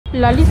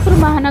ललितपुर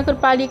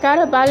महानगरपालिका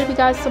र बाल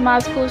विकास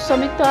समाजको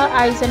संयुक्त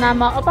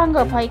आयोजनामा अपाङ्ग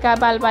भएका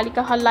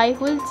बालबालिकाहरूलाई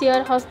व्हील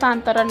चेयर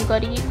हस्तान्तरण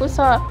गरिएको छ।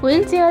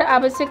 व्हील चेयर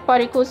आवश्यक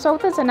परेको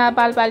 14 जना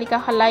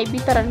बालबालिकाहरूलाई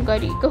वितरण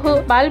गरिएको हो।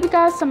 बाल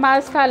विकास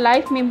समाजका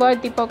लाइफ मेम्बर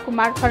दीपक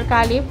कुमार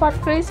खड्काले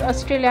फटक्रेस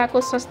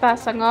अस्ट्रेलियाको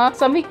संस्थासँग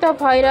संयुक्त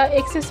भएर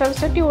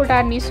 167 वटा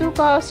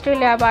निःशुल्क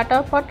अस्ट्रेलियाबाट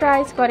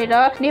फटराइज गरेर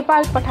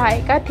नेपाल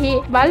पठाएका थिए।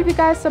 बाल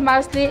विकास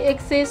समाजले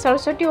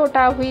 167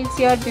 वटा व्हील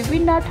चेयर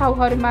विभिन्न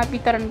ठाउँहरूमा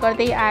वितरण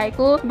गर्दै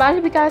आएको बाल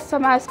विकास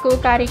समाजको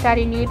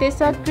कार्यकारी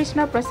निर्देशक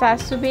कृष्ण प्रसाद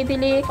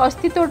सुवेदीले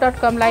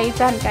अस्तित्व.com लाई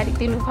जानकारी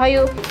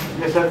दिनुभयो।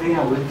 यसरी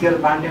यहाँ व्हील चेयर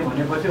बाँड्ने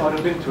भनेपछि अरू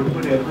पनि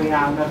छुटपुटहरूको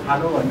यहाँ आउन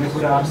थालो भन्ने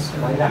कुरा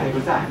भइरहेको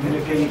छ। हामीले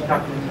केही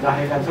स्टक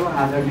राखेका छौँ।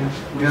 आज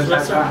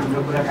उनीहरूसँग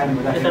हाम्रो कुराकानी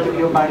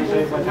हुँदाखेरि यो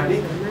बाँडिसके पछाडि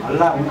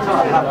हल्ला हुन्छ,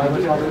 हल्ला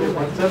भएपछि अरूले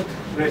भन्छ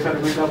प्रेसर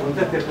बिल्डअप हुन्छ,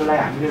 त्यसको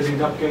लागि हामीले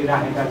रिजर्भ केही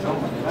राखेका छौँ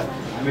भनेर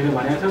हामीले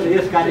भनेका छौँ।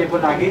 यस कार्यको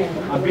लागि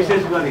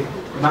विशेष गरी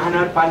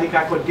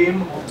महानगरपालिकाको टिम,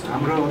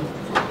 हाम्रो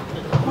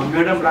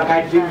म्याडम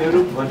लगायत टिमहरू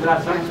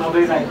भद्रासन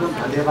सबैलाई एकदम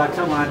धन्यवाद छ।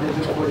 उहाँले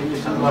जुन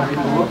कोर्डिनेसन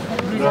गरिदिनु हो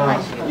र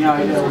यहाँ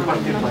अहिले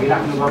उपस्थित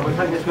भइराख्नु भएको छ,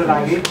 यसको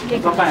लागि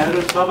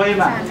तपाईँहरू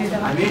सबैमा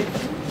हामी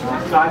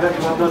स्वागत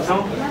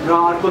गर्दछौँ। र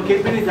अर्को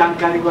केही पनि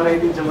जानकारी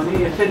गराइदिन्छौँ भने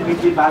यस्तै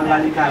मिति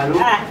बालबालिकाहरू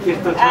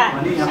त्यस्तो छ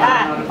भने यहाँ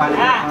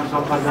महानगरपालिकासँग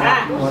सम्पर्क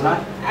राख्नु होला,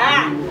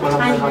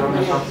 उपलब्ध गराउन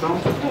सक्छौँ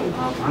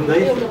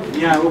भन्दै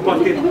यहाँ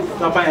उपस्थित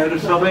तपाईँहरू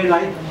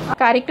सबैलाई।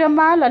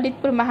 कार्यक्रममा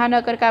ललितपुर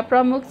महानगरका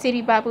प्रमुख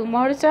श्री बाबु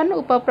महर्जन,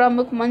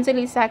 उपप्रमुख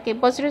मञ्जली साके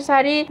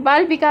बज्रचारी,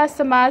 बाल विकास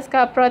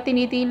समाजका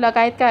प्रतिनिधि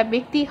लगायतका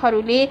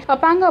व्यक्तिहरूले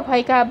अपाङ्ग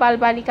भएका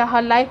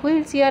बालबालिकाहरूलाई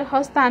व्हील चेयर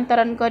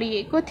हस्तान्तरण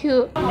गरिएको थियो।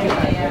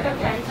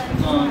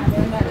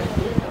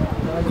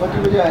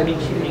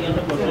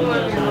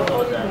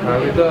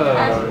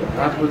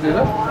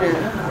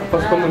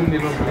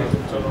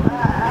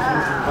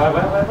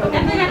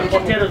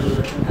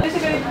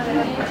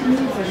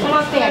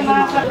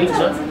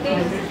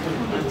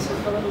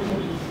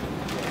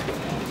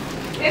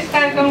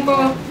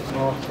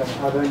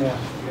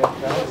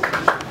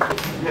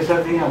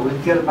 यसरी यहाँ व्हील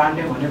चेयर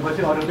बाँड्ने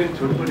भनेपछि अरू पनि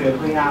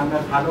छुटपुटहरूको यहाँ आउन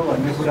थालो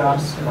भन्ने कुरा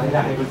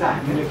भइरहेको छ।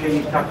 हामीले केही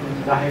स्टक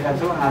राखेका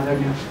छौँ। आज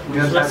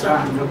उनीहरूसँग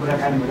हाम्रो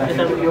कुराकानी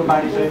हुँदाखेरि यो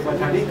बाँडिसके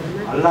पछाडि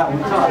हल्ला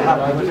हुन्छ, हल्ला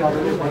भएपछि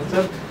अरूले भन्छ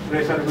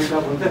प्रेसर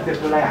बिल्डअप हुन्छ,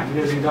 त्यसको लागि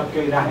हामीले रिजर्भ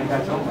केही राखेका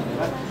छौँ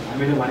भनेर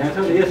हामीले भनेका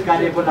छौँ। यस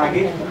कार्यको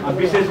लागि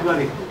विशेष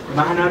गरी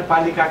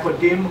महानगरपालिकाको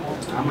टिम,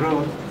 हाम्रो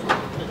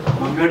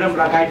म्याडम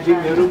लगायत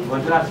टिमहरू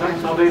भद्रासन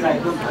सबैलाई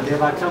एकदम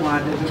धन्यवाद छ।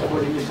 उहाँले जुन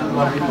कोर्डिनेसन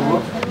गरिदिनु हो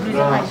र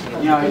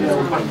यहाँ अहिले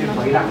उपस्थित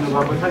भइराख्नु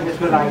भएको छ,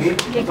 यसको लागि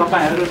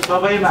तपाईँहरू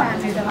सबैमा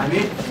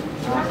हामी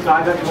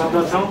स्वागत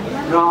गर्दछौँ।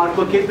 र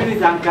अर्को केही पनि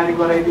जानकारी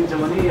गराइदिन्छौँ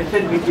भने यस्तै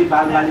मिति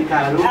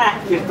बालबालिकाहरू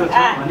त्यस्तो छ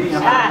भने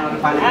यहाँ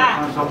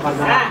महानगरपालिकासँग सम्पर्क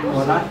राख्नु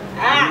होला,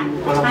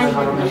 उपलब्ध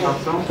गराउन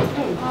सक्छौँ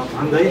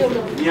भन्दै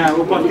यहाँ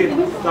उपस्थित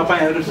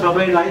तपाईँहरू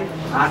सबैलाई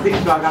हार्दिक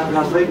स्वागत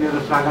गर्दै मेरो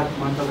स्वागत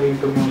मन्तव्य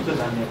टुङ्ग्याउँछु।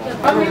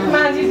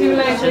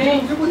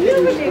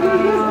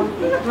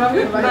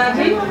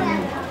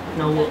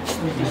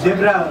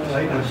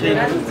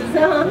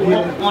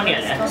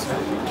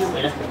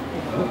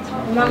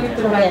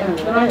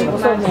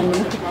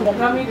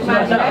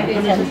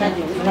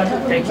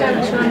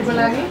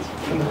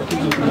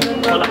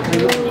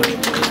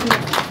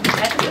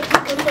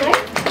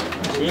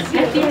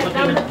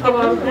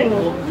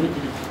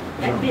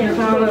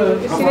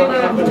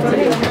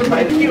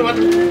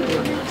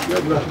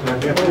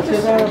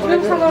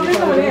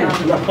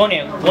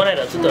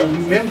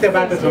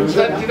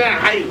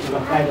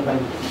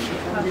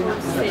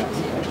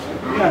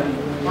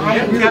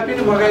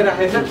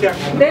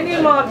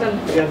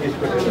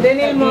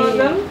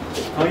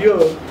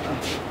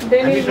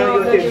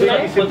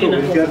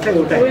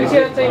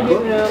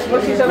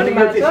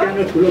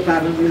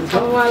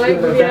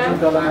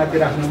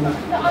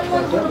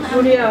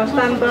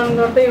 हस्तान्तरण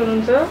गर्दै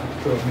हुनुहुन्छ।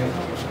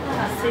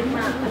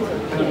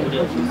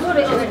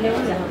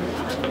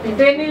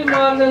 डेनिल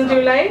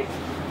महर्जनज्यूलाई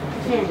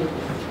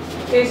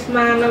यस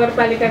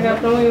महानगरपालिकाका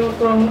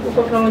प्रमुख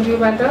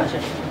उपप्रमुखज्यूबाट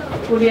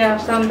पुडिया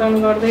हस्तान्तरण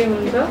गर्दै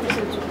हुनुहुन्छ।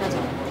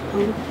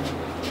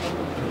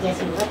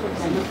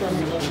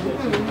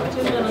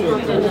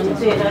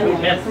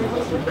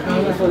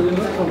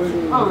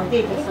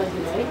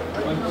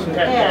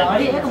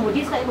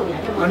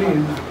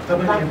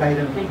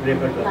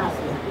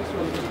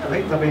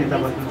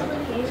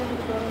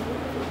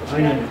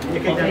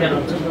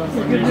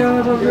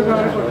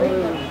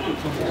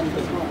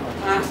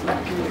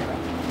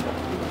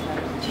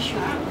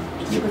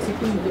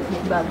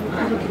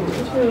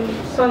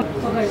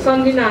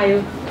 सन्जिना आयो,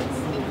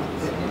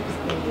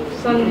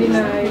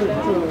 सन्जिना आयो।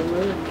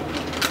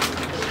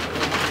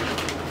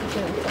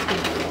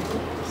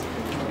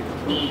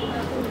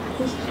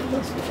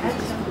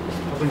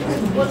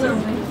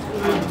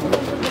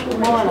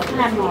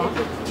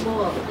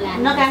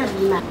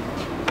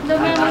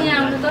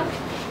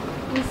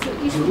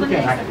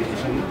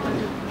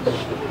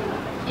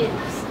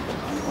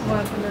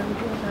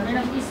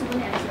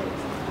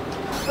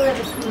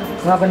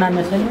 उहाँको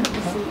नाम छैन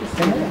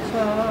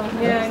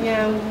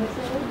यहाँ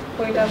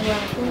पहिला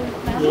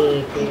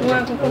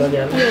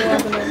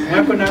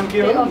उहाँको नाम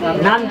के हो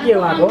नाम के हो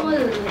उहाँको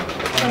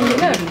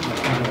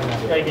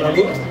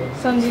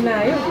सम्झिना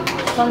आयो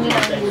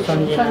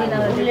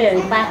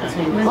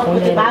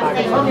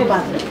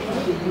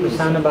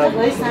सानो बाबु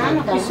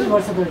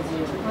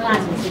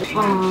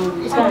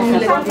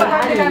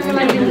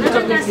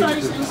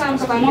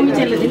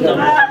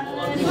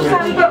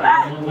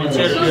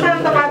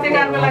सुशान्त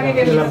पातेकारको लागि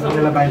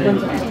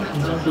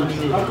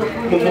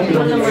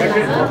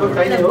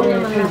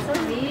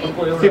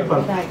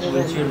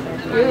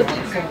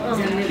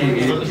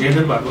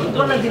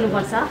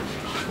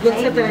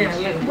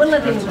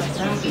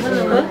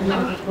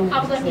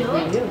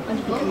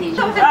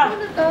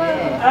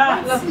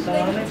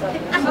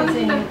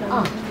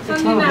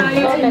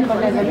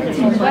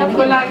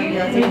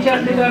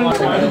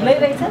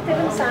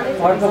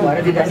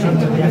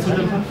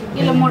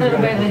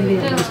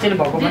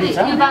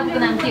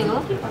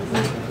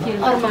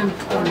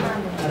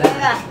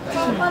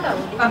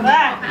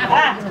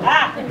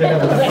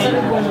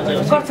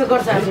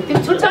गर्छ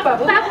तिमी छुट्छ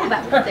बाबु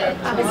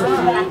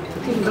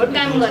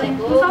काम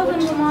गरेको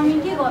मम्मी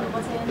के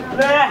गर्नुपर्छ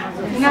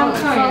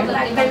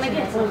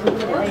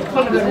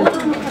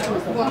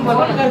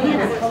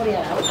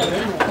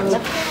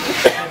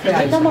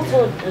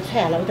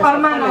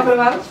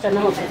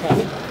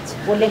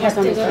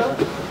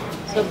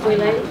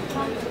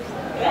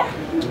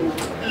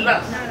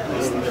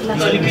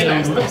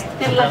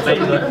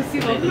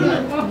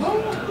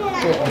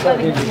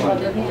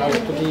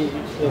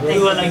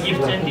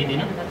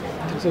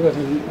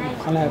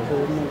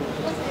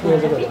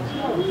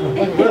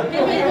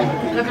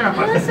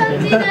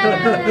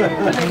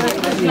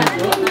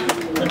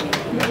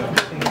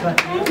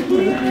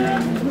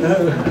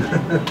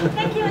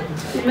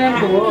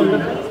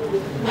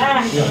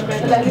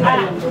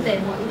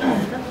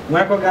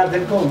उहाँको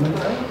गार्जेन को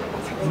हुनुहुन्छ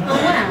ए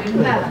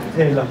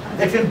ल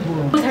एकछिन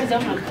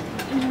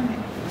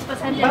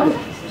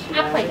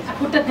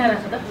खुट्टा त्यहाँ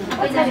राख त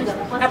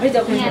आफै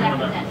जाऊ यहाँ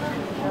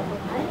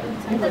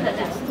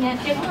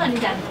टेक्नु अनि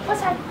जानु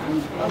पछाडि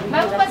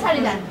बाबु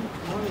पछाडि जानु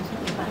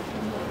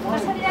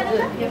पछाडि जानु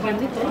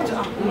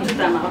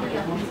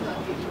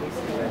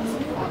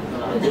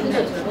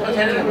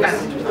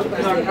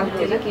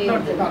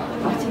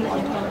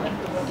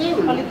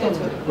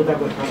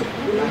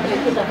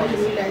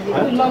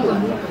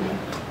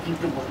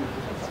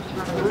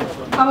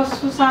अब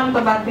सुशान्त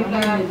बाध्य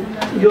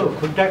यो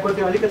खुट्टाको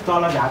चाहिँ अलिकति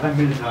तल झार्न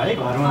मिल्छ है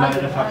घरमा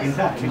लगेर सकिन्छ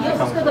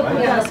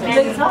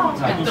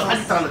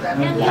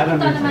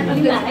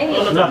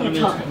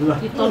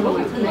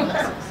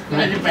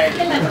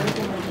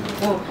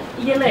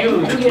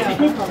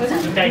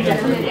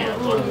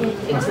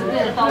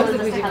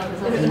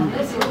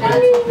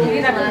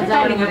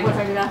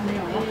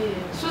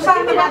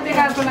सुशान्त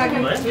बाध्यकारको लागि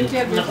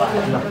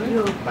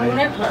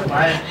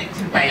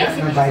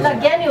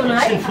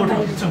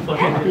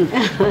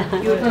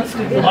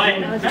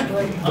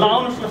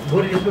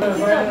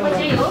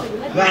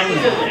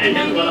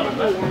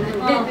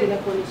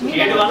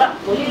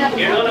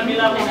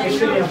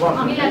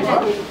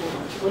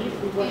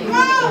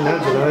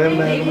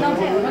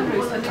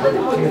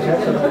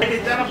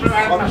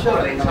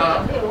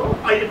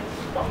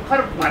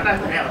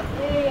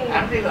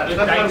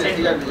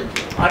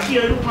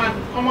हड्डीहरूमा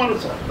कमल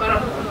छ तर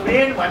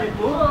ब्रेन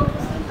भनेको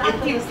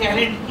यति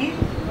ट्यालेन्ट कि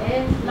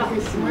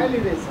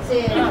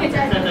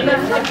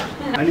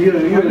अनि यो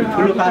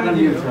ठुलो पार्न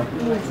मिल्छ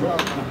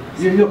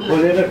यो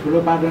खोलेर ठुलो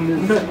पार्न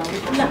मिल्छ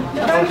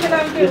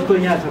यसको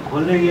यहाँ छ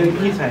खोल्ने यो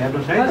के छ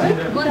हेर्नुहोस् है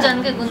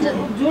गुन्जनकै गुन्जन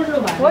जोड्नु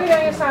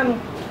भयो सानो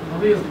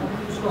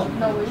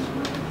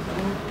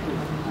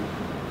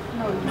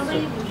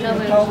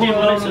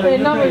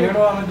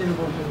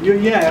यो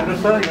यहाँ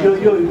हेर्नुहोस् त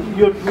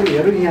यो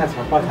टुलहरू यहाँ छ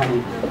पछाडि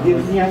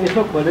यहाँ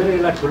यसो खोलेर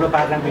यसलाई ठुलो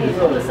पार्न मिल्छ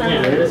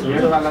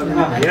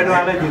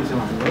हेडवालै दिन्छु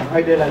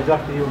अहिलेलाई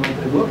जस्ट यो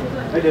मात्रै हो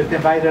अहिले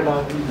त्यहाँ बाहिर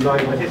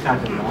लगेपछि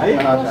साथी है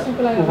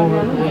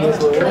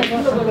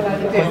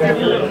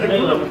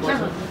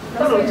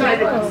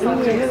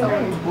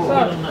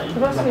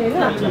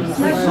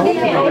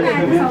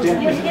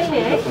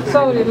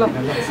सौरी ल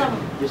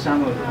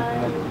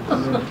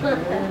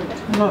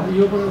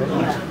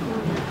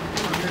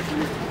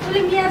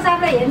उसले बिहा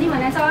जाँदा हेर्ने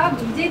भनेको छ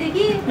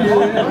भिजेदेखि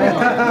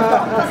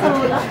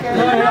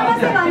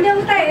नमस्ते भन्ने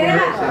उता हेरेर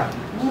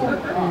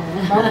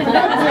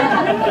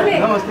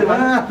नमस्ते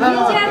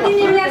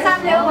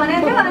साथले हो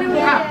भनेको थियो अनि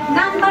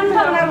नाम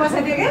कन्फर्म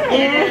बसेको थियो क्या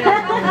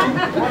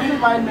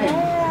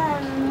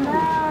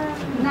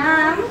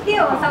नाम के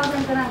हो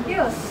साउजनको नाम के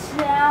हो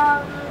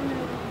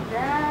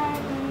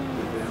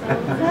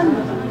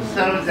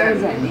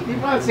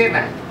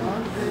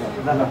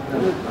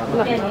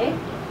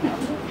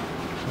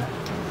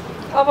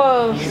अब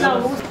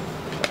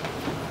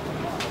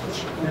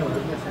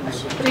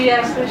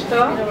प्रिया श्रेष्ठ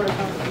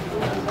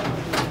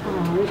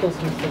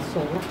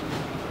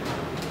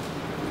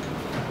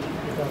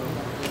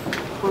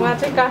उहाँ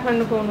चाहिँ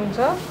काठमाडौँको हुनुहुन्छ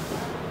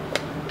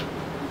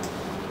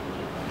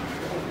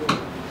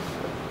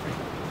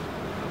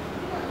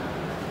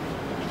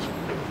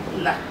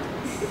ल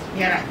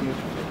यहाँ राख्नु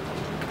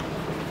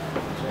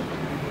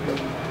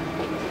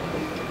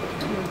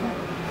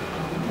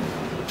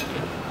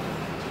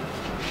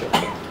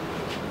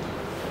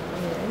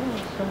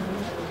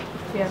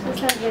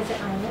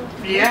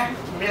प्रिया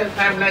मेरो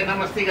साहबलाई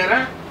नमस्ते गर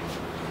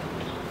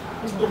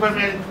उप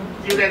मेरो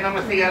जिउलाई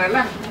नमस्ते गर ल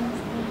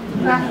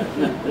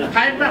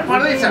 5 मा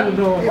पढ्दैछ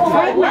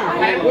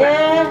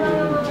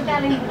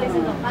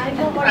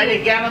अहिले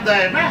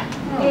ज्ञानोदयमा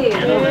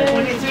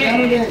उनी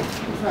चाहिँ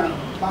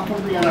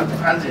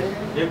हजुर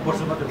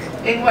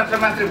 1 वर्ष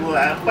मात्रै भयो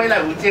पहिला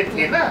हुचेर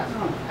थिएन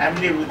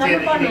हामीले हुचेर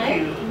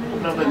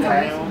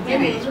गरायौँ के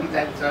अरे स्कुल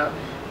जान्छ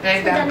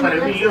कहीँ जानु पऱ्यो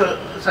भने यो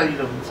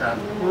सजिलो हुन्छ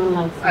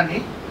अनि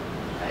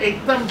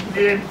एकदम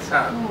ब्रिलियन्ट छ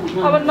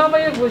अब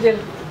नभए बुझेर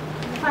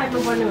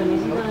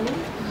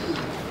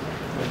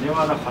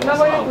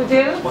नभए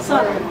बुझेर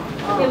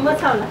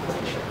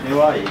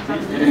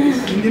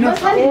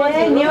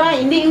नेवा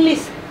हिन्दी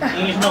इंग्लिश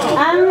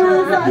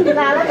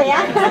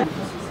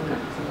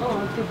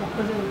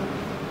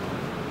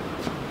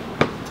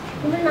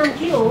नाम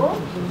के हो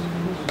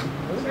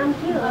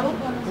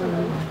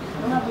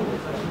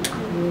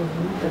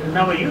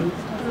How are you?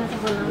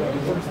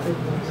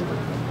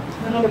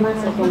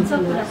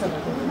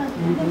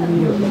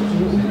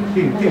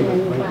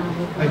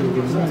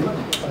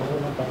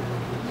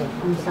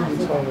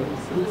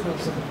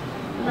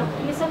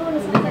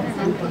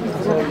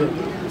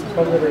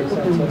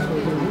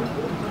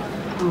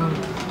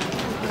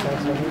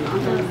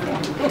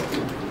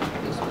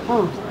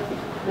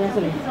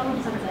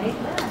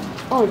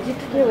 Oh,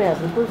 gitu dia ya,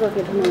 betul so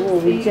kita mau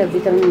bicara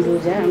vitamin dulu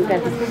ya,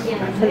 angkat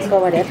terus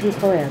kau ada terus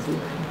kau ya.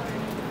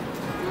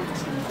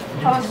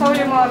 अब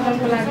सौर्य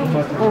महत्त्वको लागि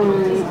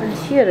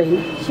Sure ini,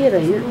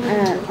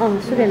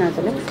 sudah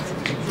nanti lah,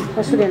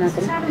 sudah nanti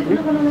lah.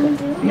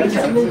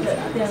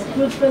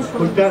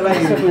 खुट्टालाई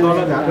तल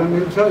झार्न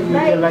मिल्छ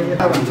युकेलाई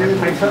यता भन्छ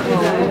खाइछ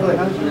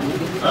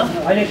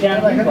अहिले त्यहाँ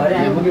भरे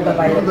हामी त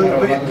बाहिर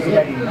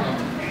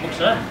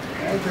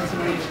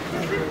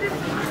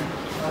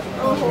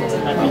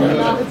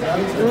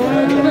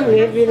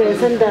हेभी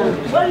रहेछ नि त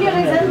बलियो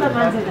रहेछ नि त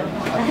मान्छे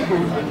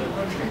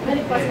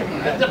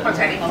त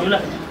पछाडि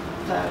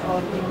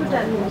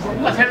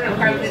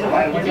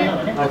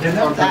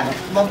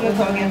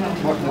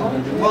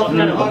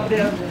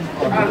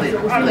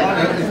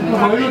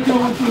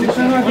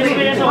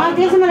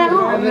त्यसमा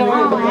राखौँ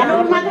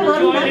ह्यान्डओभर मात्र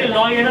गरौँ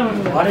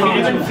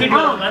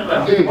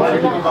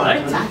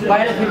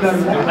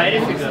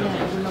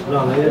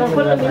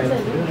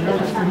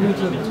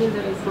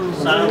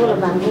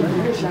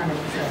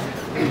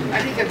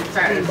अलिकति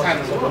सानो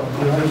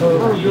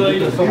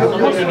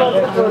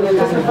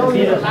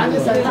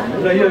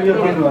र यो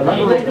दिनु होला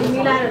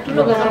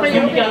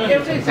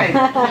एउटै साइज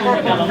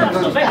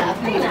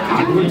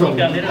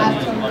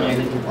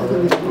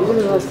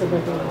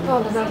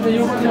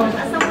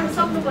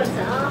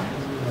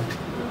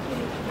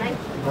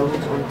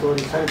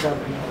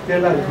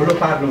त्यसलाई ठुलो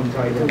पार्नुहुन्छ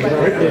अहिले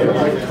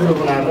ठुलो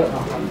बनाएर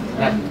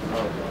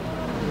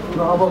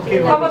अब के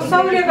अब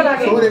सौर्यको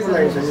लागि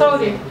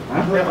सौर्य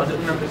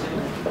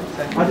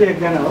अझै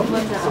एकजना हो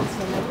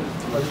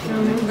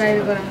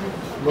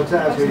बच्चा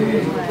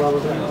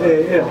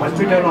ए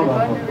हस्पिटलमा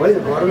भएको है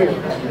घरमै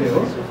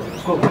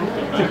हो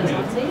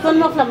कुन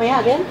मुखलामा यहाँ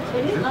हाल्यो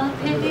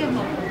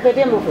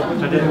पेटे मुखला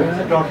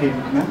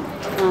टकीमा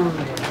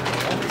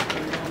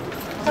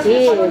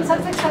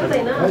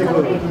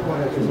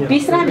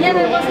विश्राम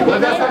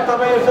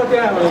तपाईँ यसो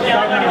त्यहाँ